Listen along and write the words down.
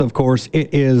Of course,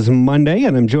 it is Monday,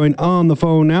 and I'm joined on the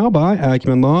phone now by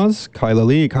Acumen Law's Kyla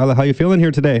Lee. Kyla, how you feeling here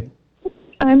today?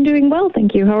 I'm doing well,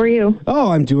 thank you. How are you?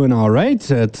 Oh, I'm doing all right.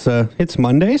 It's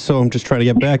Monday, so I'm just trying to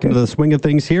get back into the swing of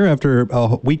things here after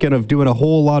a weekend of doing a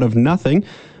whole lot of nothing.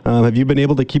 Have you been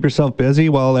able to keep yourself busy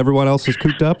while everyone else is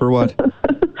cooped up, or what?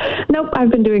 Nope,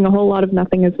 I've been doing a whole lot of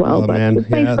nothing as well, but it's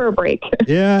nice for a break.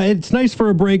 Yeah, it's nice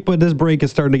for a break, but this break is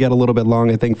starting to get a little bit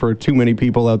long, I think, for too many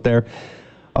people out there.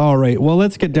 All right, well,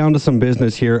 let's get down to some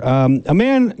business here. A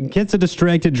man gets a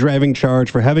distracted driving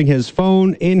charge for having his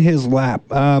phone in his lap.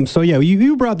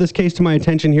 You brought this case to my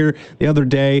attention here the other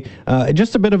day.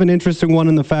 Just a bit of an interesting one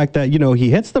in the fact that, he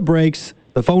hits the brakes,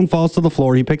 the phone falls to the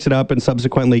floor, he picks it up, and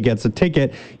subsequently gets a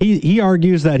ticket. He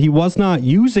argues that he was not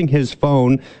using his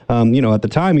phone, at the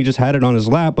time. He just had it on his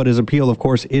lap, but his appeal, of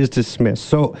course, is dismissed.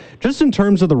 So just in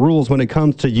terms of the rules when it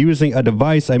comes to using a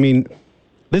device,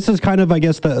 this is kind of, I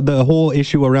guess, the whole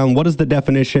issue around what is the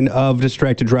definition of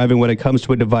distracted driving when it comes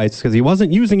to a device, because he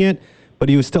wasn't using it, but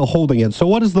he was still holding it. So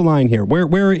what is the line here?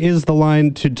 Where is the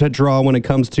line to draw when it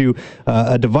comes to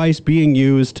a device being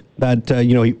used that,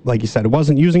 like you said, it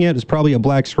wasn't using it, it's probably a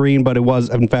black screen, but it was,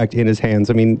 in fact, in his hands.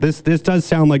 This does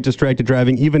sound like distracted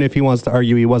driving, even if he wants to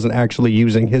argue he wasn't actually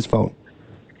using his phone.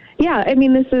 Yeah,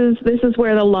 this is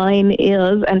where the line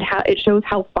is, and how it shows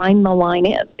how fine the line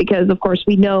is. Because, of course,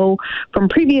 we know from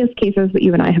previous cases that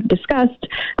you and I have discussed,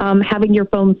 having your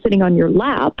phone sitting on your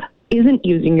lap isn't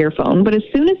using your phone. But as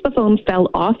soon as the phone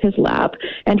fell off his lap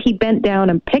and he bent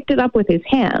down and picked it up with his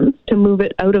hands to move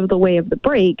it out of the way of the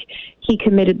brake, he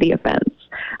committed the offense.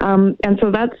 And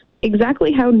so that's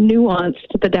exactly how nuanced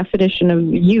the definition of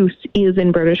use is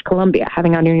in British Columbia.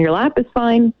 Having it on your lap is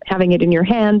fine. Having it in your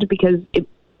hand because it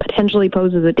potentially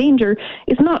poses a danger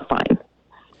is not fine.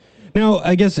 Now,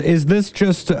 I guess, is this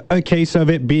just a case of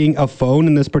it being a phone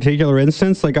in this particular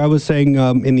instance? Like I was saying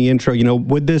in the intro,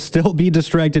 would this still be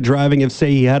distracted driving if, say,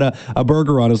 he had a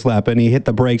burger on his lap and he hit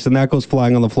the brakes and that goes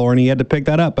flying on the floor and he had to pick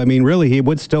that up? Really, he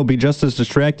would still be just as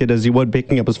distracted as he would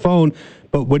picking up his phone,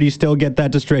 but would he still get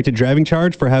that distracted driving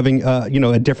charge for having,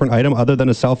 a different item other than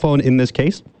a cell phone in this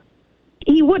case?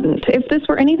 He wouldn't. If this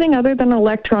were anything other than an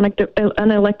electronic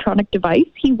device,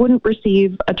 he wouldn't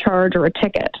receive a charge or a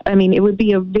ticket. It would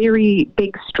be a very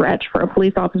big stretch for a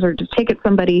police officer to ticket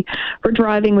somebody for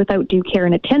driving without due care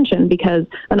and attention because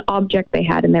an object they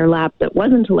had in their lap that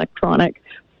wasn't electronic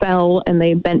fell and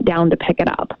they bent down to pick it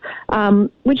up,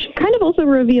 which kind of also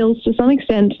reveals to some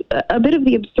extent a bit of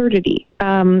the absurdity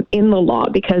in the law,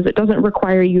 because it doesn't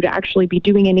require you to actually be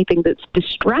doing anything that's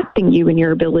distracting you in your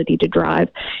ability to drive.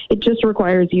 It just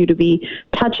requires you to be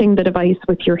touching the device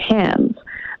with your hands,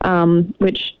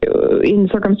 which in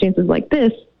circumstances like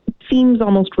this seems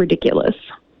almost ridiculous.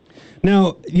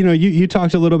 Now, you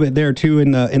talked a little bit there too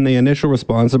in the initial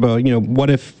response about,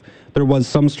 what if there was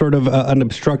some sort of an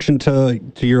obstruction to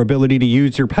your ability to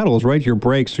use your pedals, right? Your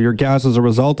brakes or your gas as a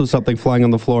result of something flying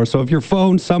on the floor. So if your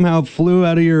phone somehow flew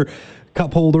out of your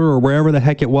cup holder or wherever the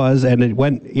heck it was, and it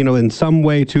went, in some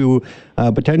way to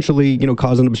potentially,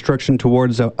 cause an obstruction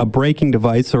towards a braking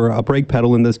device or a brake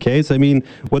pedal in this case,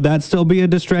 would that still be a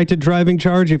distracted driving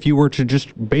charge if you were to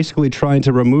just basically trying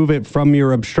to remove it from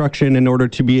your obstruction in order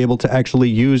to be able to actually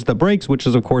use the brakes, which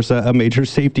is, of course, a major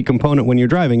safety component when you're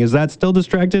driving? Is that still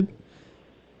distracted?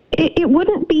 It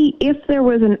wouldn't be if there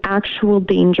was an actual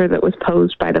danger that was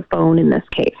posed by the phone in this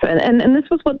case. And this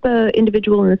was what the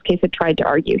individual in this case had tried to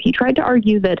argue. He tried to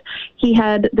argue that he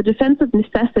had the defensive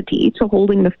necessity to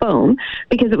holding the phone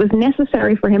because it was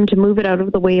necessary for him to move it out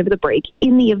of the way of the brake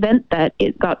in the event that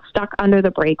it got stuck under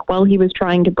the brake while he was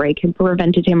trying to brake and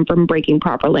prevented him from braking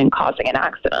properly and causing an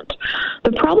accident.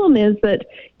 The problem is that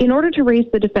in order to raise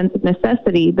the defensive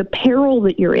necessity, the peril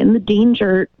that you're in, the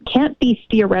danger, can't be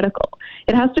theoretical.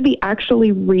 It has to be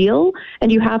actually real,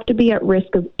 and you have to be at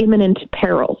risk of imminent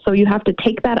peril. So you have to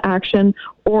take that action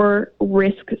or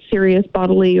risk serious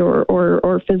bodily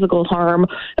or physical harm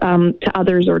to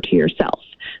others or to yourself.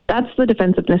 That's the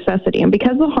defensive necessity. And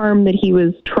because the harm that he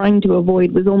was trying to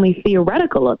avoid was only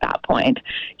theoretical at that point,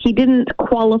 he didn't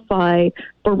qualify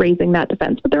for raising that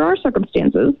defense. But there are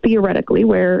circumstances, theoretically,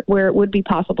 where it would be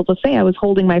possible to say I was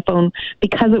holding my phone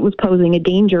because it was posing a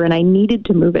danger and I needed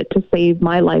to move it to save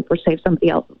my life or save somebody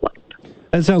else's life.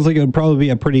 That sounds like it would probably be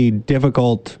a pretty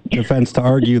difficult defense to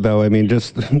argue, though.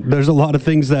 There's a lot of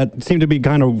things that seem to be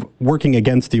kind of working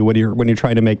against you when you're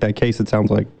trying to make that case, it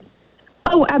sounds like.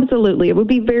 Oh, absolutely. It would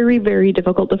be very, very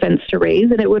difficult defense to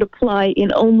raise, and it would apply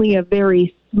in only a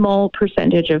very small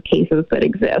percentage of cases that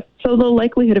exist. So the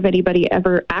likelihood of anybody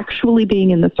ever actually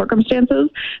being in the circumstances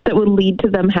that would lead to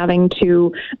them having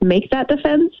to make that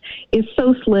defense is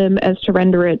so slim as to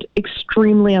render it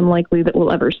extremely unlikely that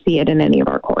we'll ever see it in any of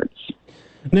our courts.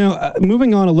 Now,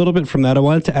 moving on a little bit from that, I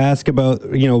wanted to ask about,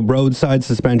 roadside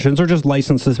suspensions or just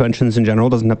license suspensions in general.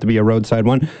 It doesn't have to be a roadside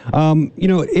one.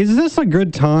 Is this a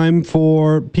good time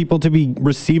for people to be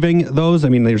receiving those? I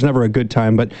mean, there's never a good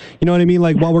time, but you know what I mean?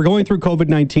 Like, while we're going through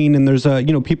COVID-19 and there's,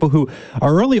 people who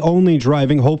are really only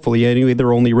driving, hopefully anyway,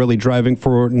 they're only really driving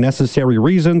for necessary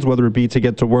reasons, whether it be to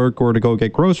get to work or to go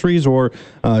get groceries or,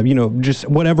 just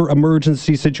whatever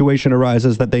emergency situation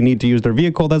arises that they need to use their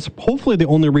vehicle. That's hopefully the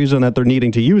only reason that they're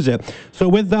needing to use it. So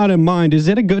with that in mind, is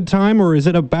it a good time or is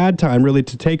it a bad time really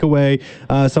to take away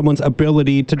someone's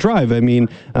ability to drive? I mean,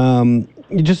 I'm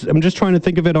just trying to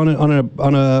think of it on a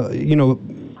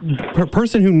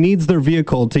person who needs their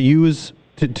vehicle to use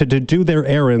to do their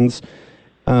errands.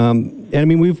 And I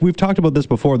mean, we've talked about this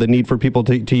before, the need for people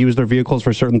to use their vehicles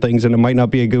for certain things, and it might not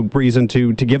be a good reason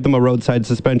to give them a roadside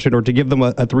suspension or to give them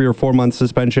a 3 or 4 month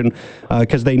suspension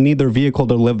because they need their vehicle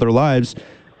to live their lives.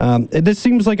 This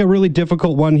seems like a really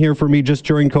difficult one here for me just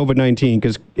during COVID-19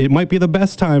 because it might be the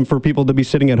best time for people to be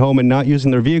sitting at home and not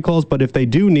using their vehicles. But if they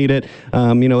do need it,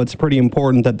 it's pretty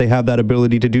important that they have that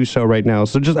ability to do so right now.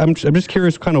 So I'm just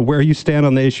curious kind of where you stand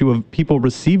on the issue of people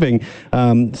receiving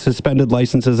suspended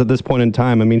licenses at this point in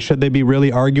time. I mean, should they be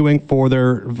really arguing for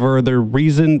their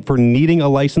reason for needing a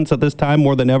license at this time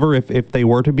more than ever if they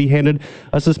were to be handed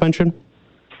a suspension?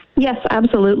 Yes,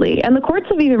 absolutely. And the courts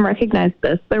have even recognized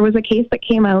this. There was a case that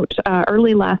came out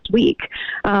early last week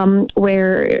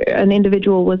where an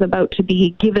individual was about to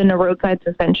be given a roadside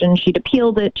suspension. She'd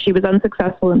appealed it. She was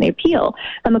unsuccessful in the appeal.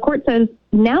 And the court says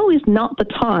now is not the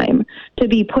time to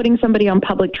be putting somebody on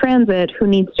public transit who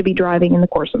needs to be driving in the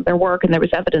course of their work. And there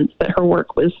was evidence that her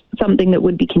work was something that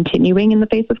would be continuing in the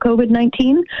face of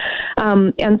COVID-19.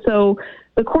 And so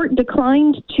the court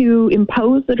declined to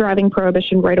impose the driving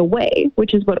prohibition right away,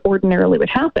 which is what ordinarily would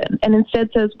happen, and instead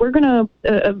says we're going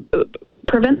to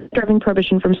prevent the driving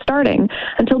prohibition from starting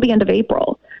until the end of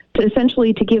April,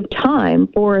 to give time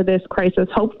for this crisis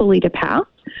hopefully to pass.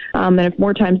 And if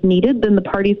more time's needed, then the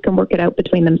parties can work it out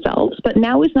between themselves. But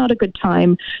now is not a good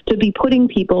time to be putting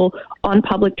people on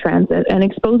public transit and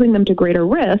exposing them to greater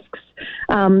risks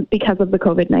because of the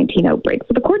COVID-19 outbreak.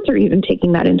 So the courts are even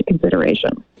taking that into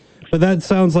consideration. But that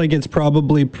sounds like it's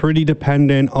probably pretty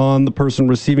dependent on the person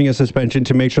receiving a suspension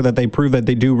to make sure that they prove that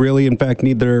they do really, in fact,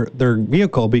 need their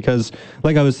vehicle. Because,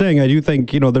 like I was saying, I do think,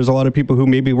 there's a lot of people who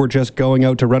maybe were just going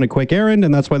out to run a quick errand,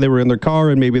 and that's why they were in their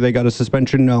car, and maybe they got a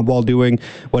suspension while doing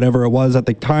whatever it was at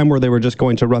the time where they were just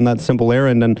going to run that simple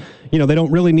errand. And, they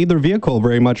don't really need their vehicle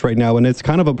very much right now. And it's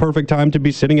kind of a perfect time to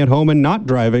be sitting at home and not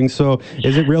driving. So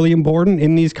is it really important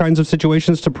in these kinds of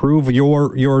situations to prove your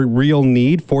real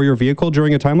need for your vehicle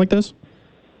during a time like this?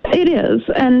 It is.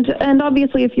 And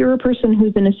obviously, if you're a person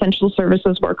who's an essential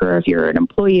services worker, if you're an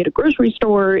employee at a grocery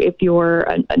store, if you're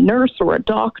a nurse or a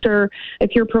doctor,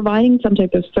 if you're providing some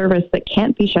type of service that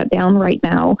can't be shut down right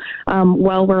now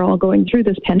while we're all going through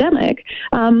this pandemic,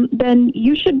 then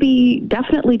you should be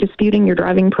definitely disputing your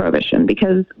driving prohibition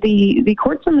because the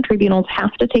courts and the tribunals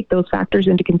have to take those factors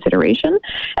into consideration,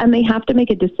 and they have to make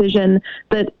a decision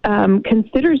that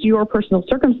considers your personal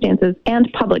circumstances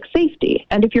and public safety.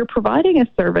 And if you're providing a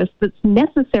service that's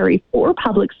necessary for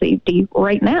public safety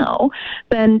right now,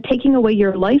 then taking away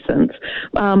your license,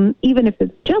 even if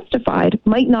it's justified,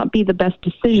 might not be the best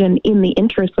decision in the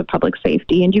interests of public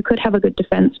safety, and you could have a good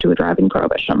defense to a driving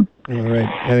prohibition. All right.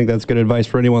 I think that's good advice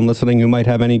for anyone listening who might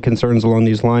have any concerns along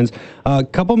these lines. A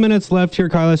couple minutes left here,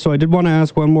 Kyla, so I did want to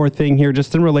ask one more thing here,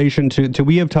 just in relation to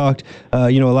we have talked,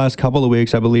 the last couple of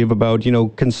weeks, I believe, about,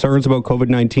 concerns about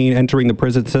COVID-19 entering the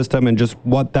prison system and just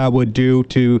what that would do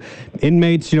to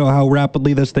inmates, how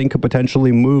rapidly this thing could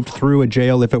potentially move through a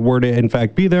jail if it were to, in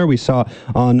fact, be there. We saw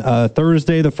on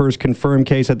Thursday the first confirmed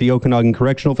case at the Okanagan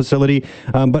Correctional Facility.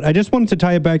 But I just wanted to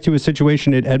tie it back to a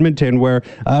situation in Edmonton where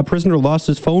a prisoner lost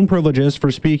his phone privileges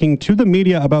for speaking to the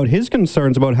media about his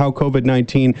concerns about how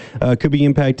COVID-19 could be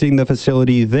impacting the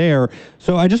facility there.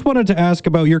 So I just wanted to ask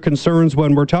about your concerns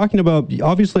when we're talking about,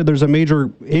 obviously there's a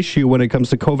major issue when it comes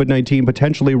to COVID-19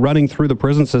 potentially running through the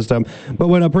prison system. But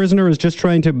when a prisoner is just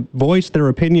trying to voice their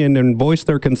opinion and voice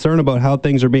their concern about how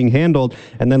things are being handled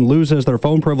and then loses their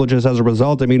phone privileges as a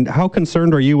result, I mean, how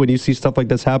concerned are you when you see stuff like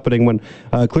this happening when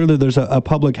clearly there's a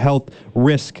public health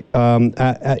risk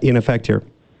in effect here?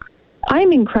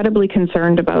 I'm incredibly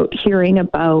concerned about hearing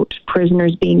about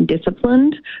prisoners being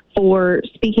disciplined for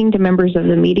speaking to members of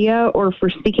the media or for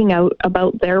speaking out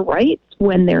about their rights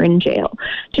when they're in jail.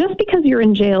 Just because you're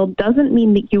in jail doesn't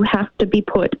mean that you have to be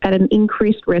put at an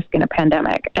increased risk in a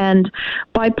pandemic. And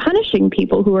by punishing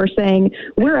people who are saying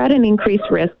we're at an increased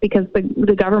risk because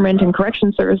the government and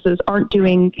correction services aren't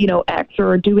doing, X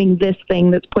or doing this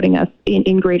thing that's putting us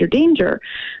in greater danger,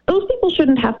 those people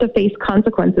shouldn't have to face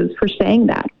consequences for saying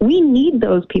that. We need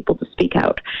those people to speak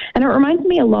out. And it reminds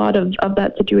me a lot of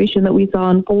that situation that we saw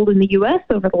unfold in the U.S.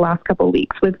 over the last couple of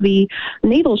weeks with the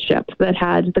naval ship that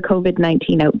had the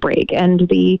COVID-19 outbreak and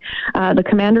the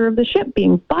commander of the ship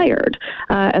being fired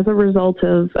as a result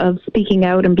of speaking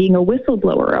out and being a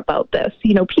whistleblower about this.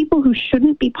 People who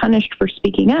shouldn't be punished for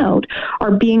speaking out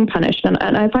are being punished. And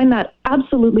I find that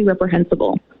absolutely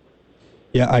reprehensible.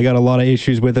 Yeah, I got a lot of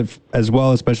issues with it as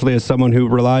well, especially as someone who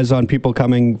relies on people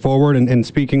coming forward and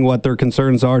speaking what their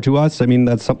concerns are to us. I mean,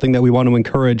 that's something that we want to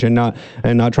encourage and not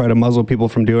try to muzzle people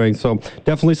from doing. So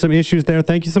definitely some issues there.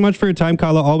 Thank you so much for your time,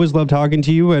 Kyla. Always love talking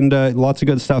to you, and lots of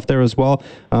good stuff there as well.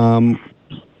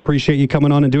 Appreciate you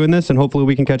coming on and doing this, and hopefully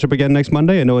we can catch up again next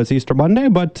Monday. I know it's Easter Monday,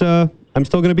 but I'm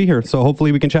still going to be here, so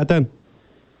hopefully we can chat then.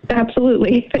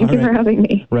 Absolutely. Thank you for having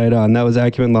me. Right on. That was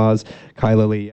Acumen Law's Kyla Lee.